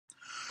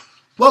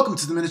Welcome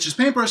to the Miniatures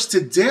Paintbrush.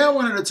 Today I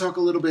wanted to talk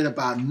a little bit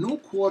about No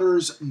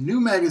Quarter's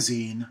new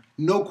magazine,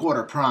 No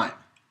Quarter Prime.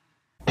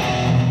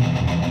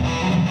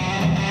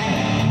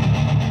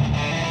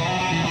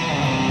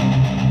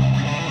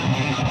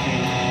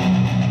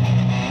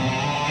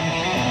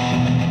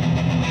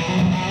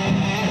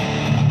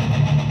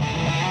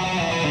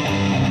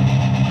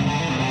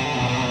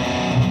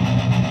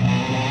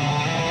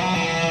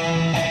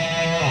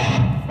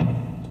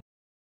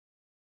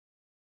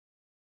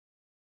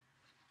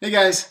 Hey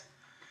guys,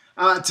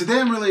 today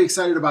I'm really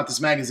excited about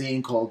this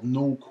magazine called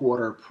No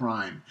Quarter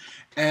Prime,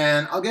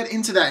 and I'll get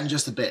into that in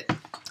just a bit. A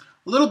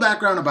little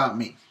background about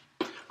me.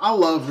 I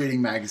love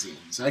reading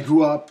magazines. I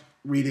grew up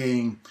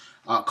reading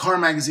car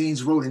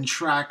magazines. Road and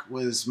Track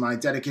was my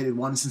dedicated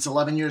one since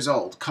 11 years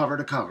old, cover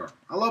to cover.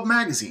 I love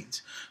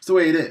magazines. It's the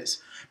way it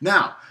is.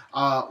 Now,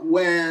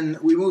 when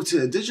we moved to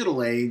the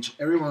digital age,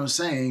 everyone was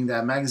saying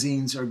that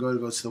magazines are going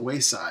to go to the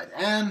wayside,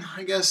 and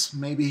I guess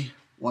maybe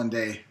one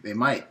day they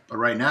might, but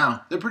right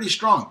now they're pretty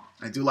strong.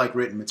 I do like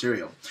written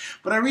material.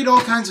 But I read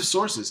all kinds of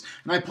sources,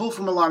 and I pull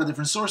from a lot of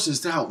different sources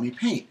to help me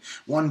paint.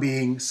 One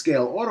being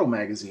Scale Auto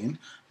Magazine,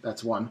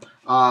 that's one,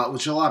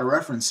 which a lot of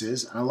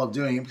references, and I love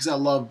doing it because I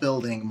love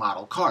building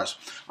model cars.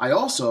 I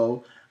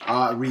also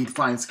read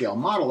Fine Scale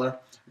Modeler, a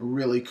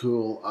really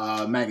cool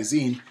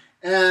magazine,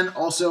 and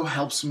also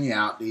helps me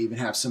out. They even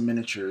have some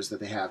miniatures that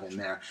they have in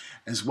there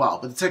as well.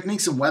 But the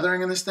techniques and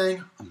weathering in this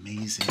thing,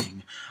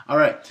 amazing. All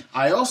right,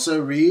 I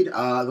also read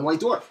The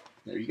White Dwarf.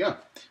 There you go.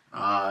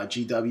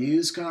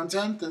 GW's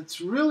content that's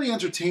really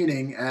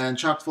entertaining and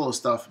chock full of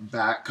stuff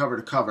back cover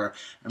to cover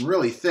and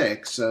really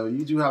thick, so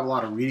you do have a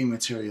lot of reading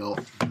material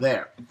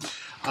there,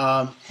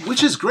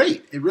 which is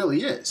great. It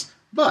really is.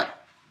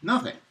 But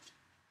nothing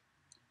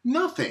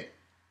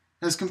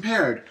as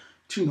compared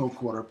to No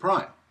Quarter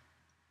Prime.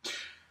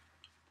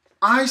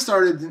 I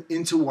started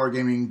into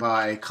wargaming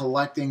by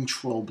collecting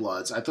Troll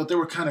Bloods. I thought they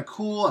were kind of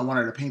cool. I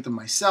wanted to paint them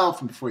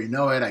myself, and before you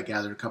know it, I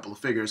gathered a couple of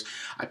figures.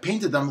 I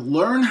painted them,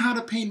 learned how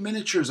to paint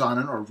miniatures on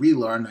it, or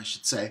relearn, I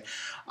should say,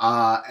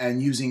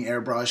 and using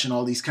airbrush and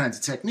all these kinds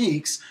of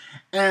techniques.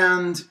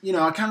 And, you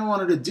know, I kind of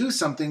wanted to do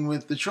something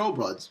with the Troll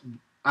Bloods.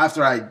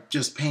 After I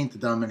just painted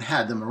them and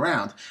had them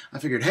around, I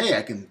figured, hey,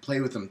 I can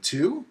play with them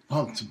too?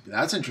 Well,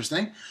 that's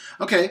interesting.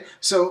 Okay,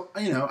 so,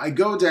 you know, I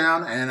go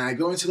down and I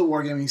go into the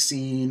wargaming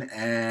scene,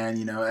 and,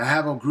 you know, I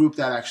have a group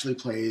that actually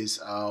plays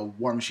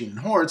Warmachine and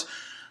Hoards.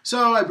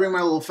 So I bring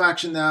my little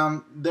faction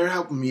down. They're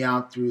helping me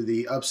out through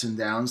the ups and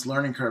downs.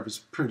 Learning curve is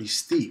pretty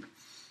steep.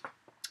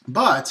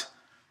 But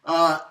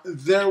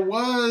there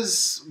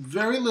was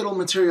very little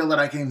material that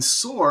I can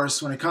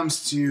source when it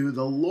comes to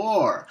the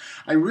lore.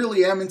 I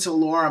really am into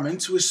lore. I'm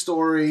into a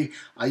story.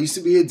 I used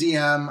to be a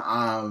DM.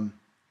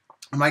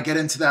 I might get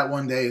into that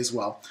one day as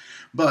well.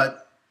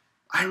 But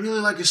I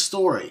really like a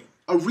story,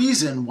 a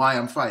reason why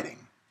I'm fighting.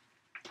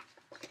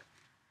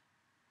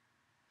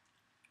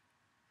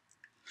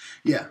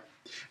 Yeah.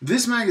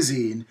 This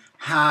magazine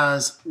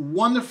has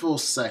wonderful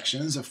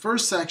sections. The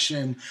first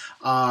section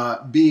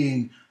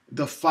being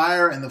the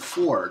Fire and the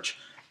Forge.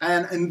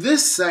 And in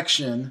this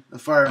section, the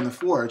Fire and the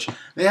Forge,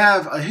 they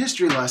have a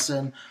history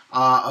lesson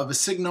of a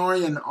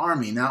Signorian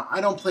army. Now,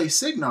 I don't play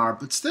Signar,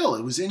 but still,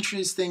 it was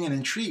interesting and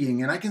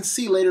intriguing, and I can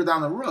see later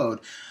down the road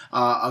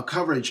a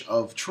coverage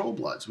of Troll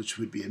Bloods, which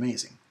would be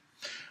amazing.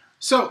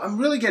 So, I'm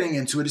really getting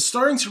into it. It's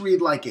starting to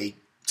read like a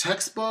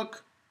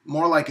textbook,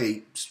 more like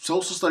a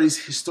social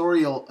studies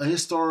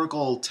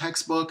historical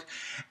textbook,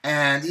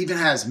 and even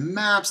has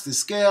maps to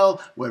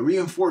scale where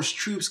reinforced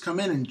troops come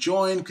in and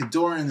join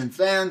Khadorian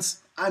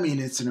advance. I mean,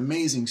 it's an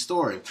amazing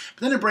story.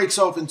 But then it breaks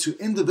off into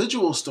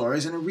individual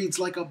stories, and it reads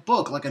like a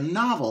book, like a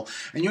novel,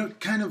 and you're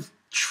kind of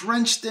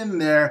trenched in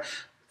there,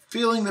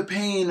 feeling the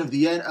pain of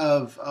the end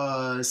of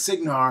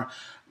Signar,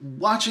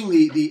 watching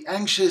the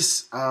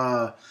anxious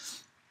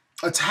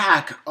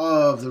attack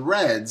of the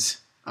Reds,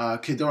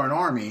 Khadorian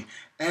army.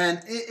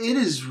 And it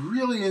is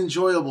really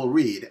enjoyable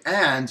read,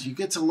 and you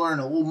get to learn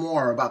a little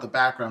more about the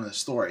background of the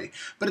story.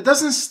 But it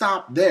doesn't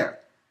stop there.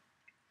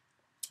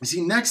 You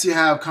see, next you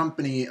have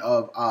Company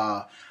of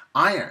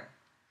Iron.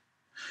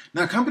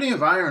 Now, Company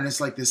of Iron is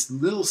like this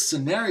little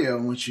scenario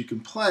in which you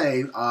can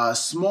play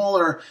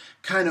smaller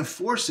kind of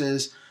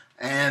forces,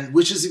 and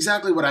which is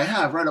exactly what I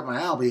have right up my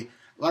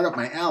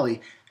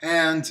alley.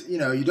 And, you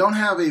know, you don't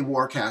have a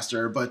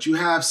warcaster, but you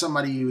have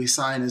somebody you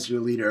assign as your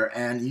leader,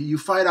 and you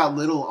fight out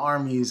little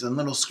armies and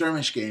little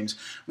skirmish games,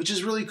 which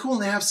is really cool.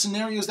 And they have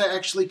scenarios that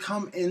actually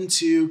come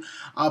into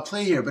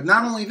play here. But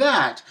not only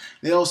that,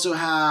 they also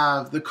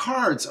have the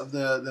cards of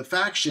the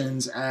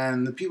factions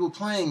and the people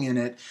playing in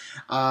it,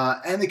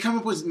 and they come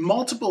up with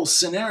multiple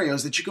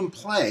scenarios that you can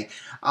play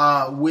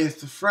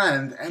with a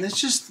friend, and it's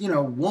just, you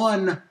know,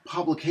 one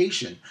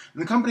publication.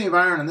 And the Company of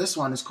Iron in this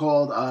one is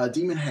called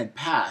Demon Head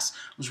Pass.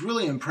 I was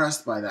really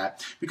impressed by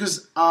that,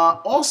 because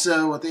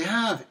also what they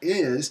have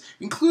is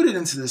included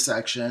into this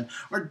section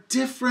are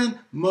different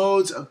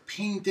modes of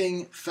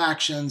painting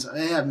factions.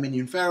 They have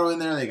Minion Pharaoh in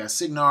there. They got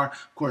Signar.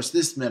 Of course,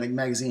 this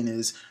magazine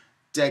is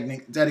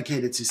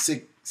dedicated to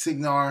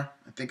Signar.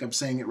 I think I'm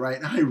saying it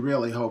right. I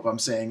really hope I'm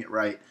saying it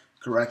right.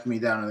 Correct me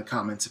down in the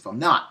comments if I'm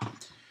not.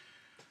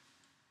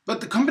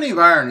 But the Company of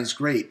Iron is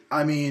great.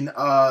 I mean,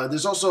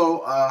 there's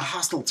also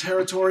Hostile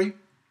Territory,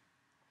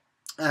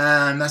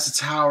 and that's a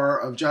Tower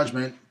of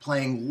Judgment,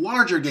 playing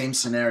larger game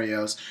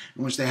scenarios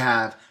in which they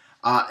have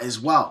as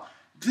well.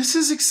 This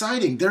is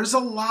exciting. There's a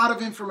lot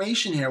of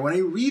information here. When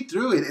you read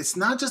through it, it's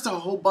not just a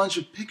whole bunch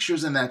of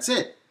pictures and that's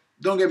it.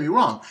 Don't get me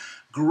wrong.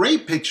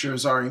 Great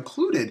pictures are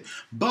included,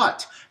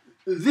 but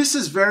this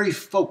is very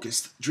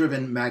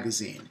focused-driven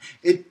magazine.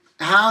 It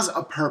has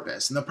a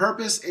purpose, and the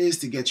purpose is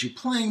to get you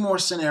playing more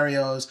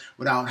scenarios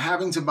without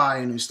having to buy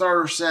a new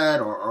starter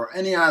set or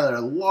any other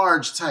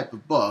large type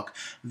of book.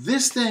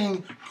 This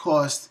thing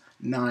cost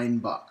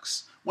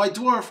 $9. White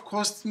Dwarf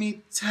cost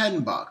me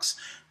 $10.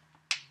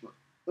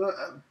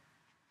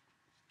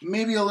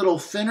 Maybe a little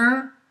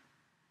thinner,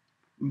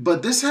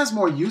 but this has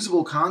more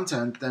usable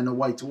content than a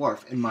White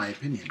Dwarf, in my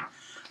opinion,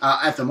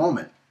 at the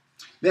moment.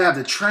 They have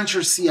the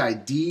Trencher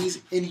CIDs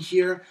in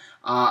here.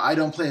 I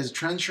don't play as a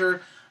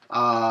Trencher.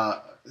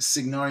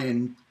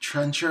 Signorian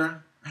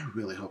Trencher. I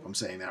really hope I'm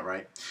saying that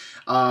right.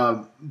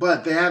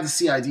 But they have the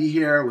CID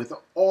here with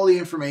all the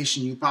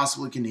information you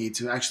possibly can need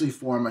to actually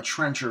form a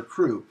Trencher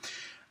crew.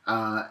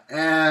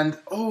 And,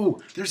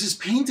 oh, there's this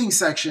painting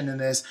section in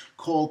this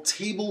called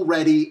Table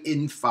Ready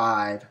in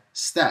 5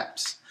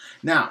 Steps.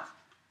 Now,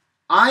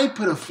 I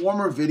put a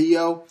former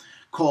video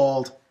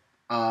called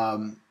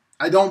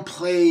I Don't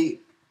Play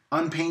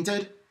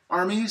Unpainted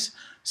Armies.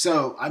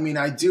 So, I mean,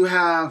 I do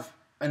have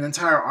an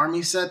entire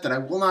army set that I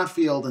will not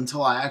field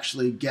until I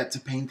actually get to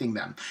painting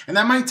them. And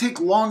that might take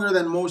longer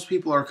than most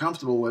people are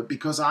comfortable with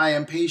because I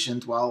am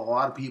patient, while a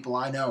lot of people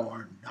I know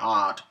are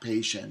not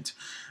patient.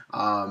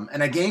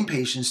 And I gain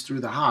patience through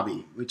the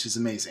hobby, which is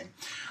amazing.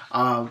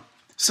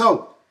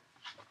 So,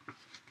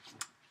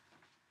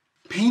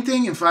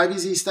 painting in 5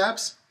 easy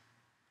steps,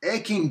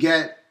 it can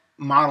get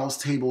models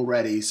table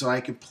ready so I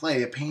could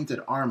play a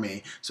painted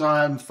army. So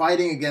I'm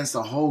fighting against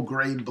a whole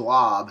gray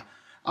blob,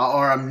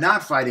 or I'm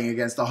not fighting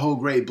against a whole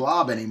gray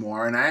blob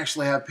anymore, and I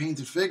actually have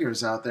painted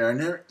figures out there, and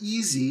they're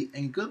easy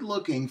and good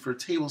looking for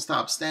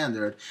tabletop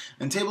standard.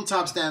 And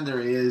tabletop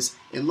standard is,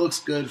 it looks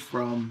good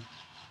from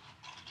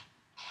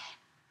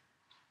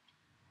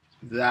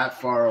that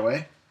far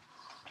away,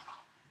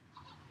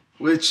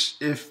 which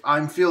if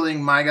I'm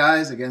fielding my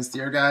guys against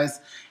your guys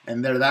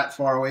and they're that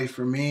far away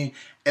from me,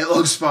 it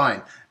looks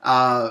fine.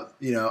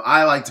 You know,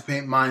 I like to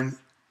paint mine.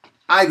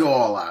 I go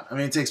all out. I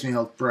mean, it takes me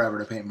forever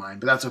to paint mine,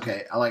 but that's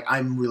okay.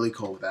 I'm really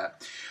cool with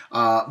that.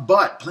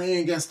 But playing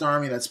against an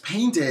army that's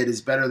painted is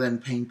better than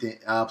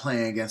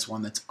playing against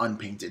one that's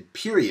unpainted,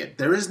 period.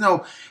 There is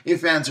no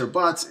ifs, ands, or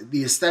buts.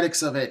 The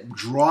aesthetics of it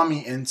draw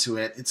me into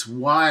it. It's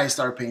why I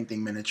start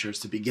painting miniatures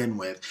to begin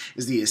with,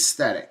 is the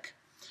aesthetic.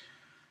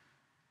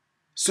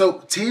 So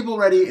Table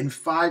Ready in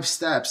 5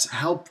 Steps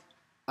help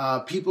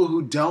people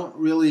who don't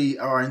really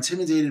are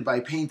intimidated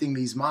by painting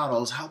these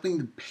models, helping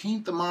to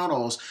paint the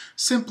models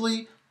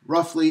simply,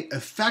 roughly,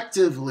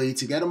 effectively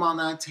to get them on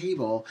that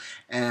table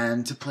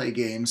and to play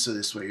games, so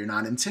this way you're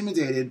not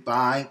intimidated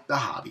by the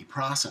hobby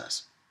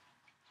process.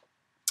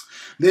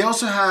 They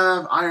also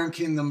have Iron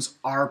Kingdom's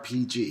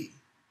RPG.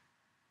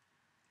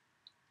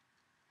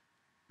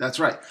 That's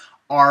right,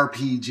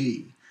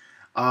 RPG.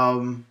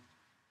 I'm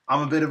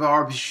a bit of an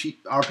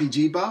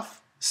RPG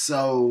buff,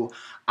 so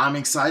I'm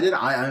excited.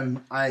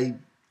 I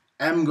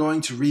am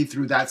going to read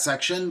through that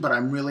section, but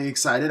I'm really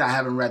excited. I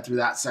haven't read through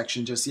that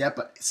section just yet,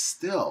 but it's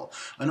still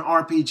an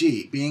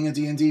RPG. Being a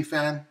D&D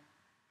fan,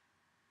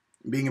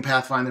 being a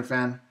Pathfinder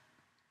fan,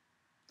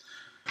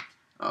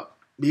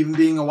 even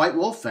being a White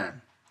Wolf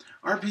fan.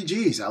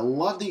 RPGs, I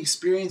love the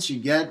experience you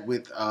get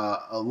with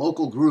a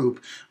local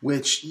group,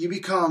 which you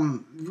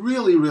become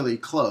really, really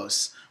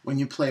close when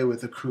you play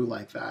with a crew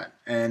like that.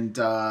 And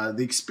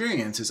the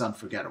experience is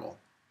unforgettable.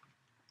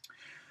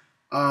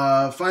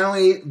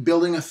 Finally,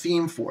 building a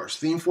theme force.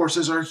 Theme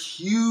forces are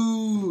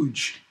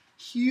huge,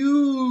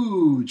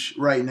 huge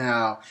right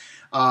now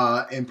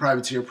in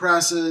privateer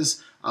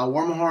presses,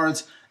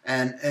 Warmachines,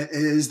 and it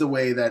is the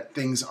way that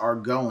things are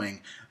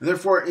going.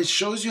 Therefore, it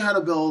shows you how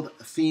to build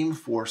theme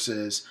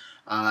forces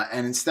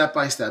and in step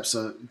by step.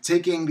 So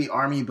taking the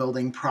army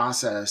building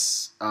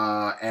process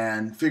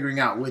and figuring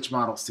out which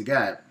models to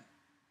get,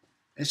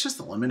 it's just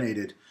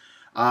eliminated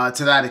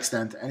to that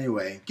extent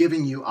anyway,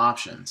 giving you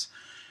options.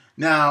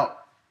 Now,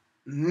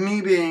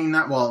 me being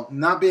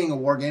not being a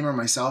wargamer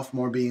myself,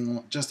 more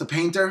being just a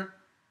painter,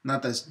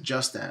 not that's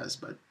just as,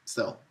 but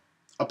still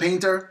a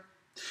painter,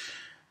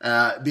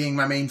 being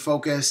my main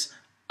focus,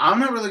 I'm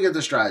not really good at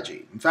the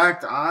strategy. In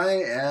fact,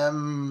 I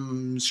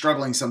am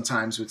struggling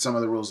sometimes with some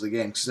of the rules of the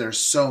game because there's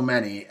so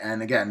many,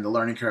 and again, the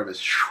learning curve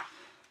is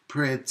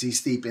pretty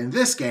steep in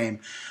this game.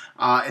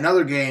 In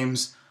other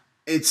games,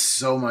 it's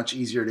so much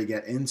easier to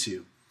get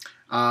into.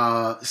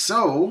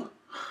 So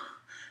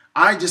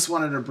I just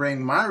wanted to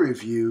bring my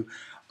review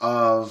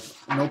of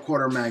No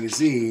Quarter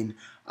magazine.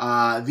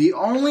 The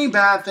only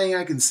bad thing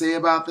I can say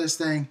about this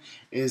thing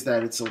is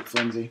that it's so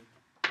flimsy.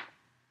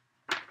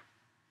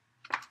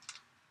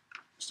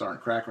 Starting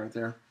to crack right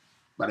there.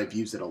 but I've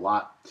used it a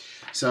lot.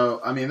 So,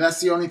 I mean,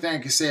 that's the only thing I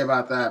can say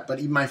about that. But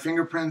even my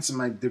fingerprints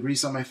and the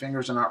grease on my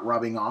fingers are not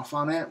rubbing off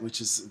on it, which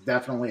is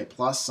definitely a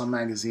plus. Some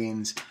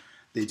magazines,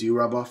 they do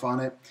rub off on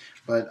it.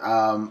 But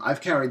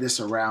I've carried this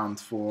around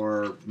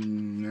for,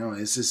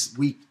 is this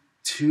week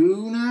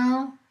 2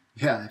 now?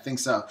 Yeah, I think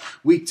so.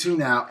 Week 2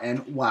 now,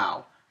 and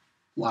wow.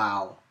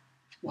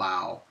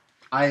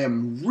 I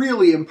am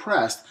really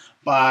impressed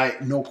by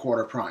No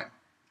Quarter Prime.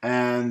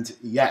 And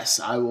yes,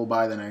 I will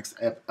buy the next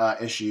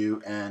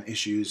issue and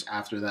issues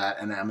after that,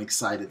 and I'm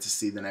excited to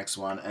see the next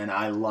one, and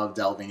I love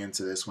delving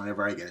into this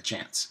whenever I get a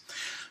chance.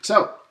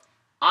 So,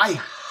 I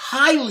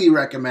highly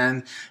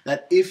recommend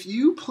that if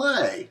you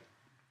play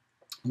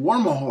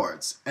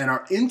Hoards and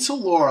are into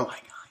lore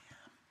like I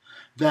am,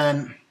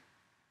 then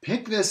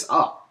pick this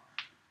up.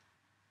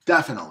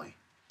 Definitely.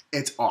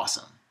 It's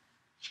awesome.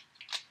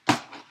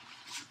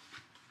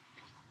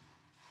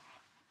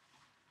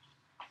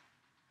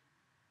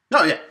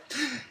 Oh yeah.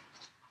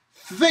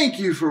 Thank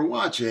you for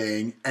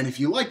watching, and if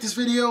you like this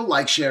video,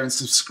 like, share, and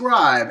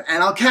subscribe,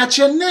 and I'll catch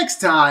you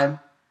next time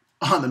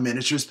on the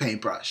Miniatures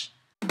Paintbrush.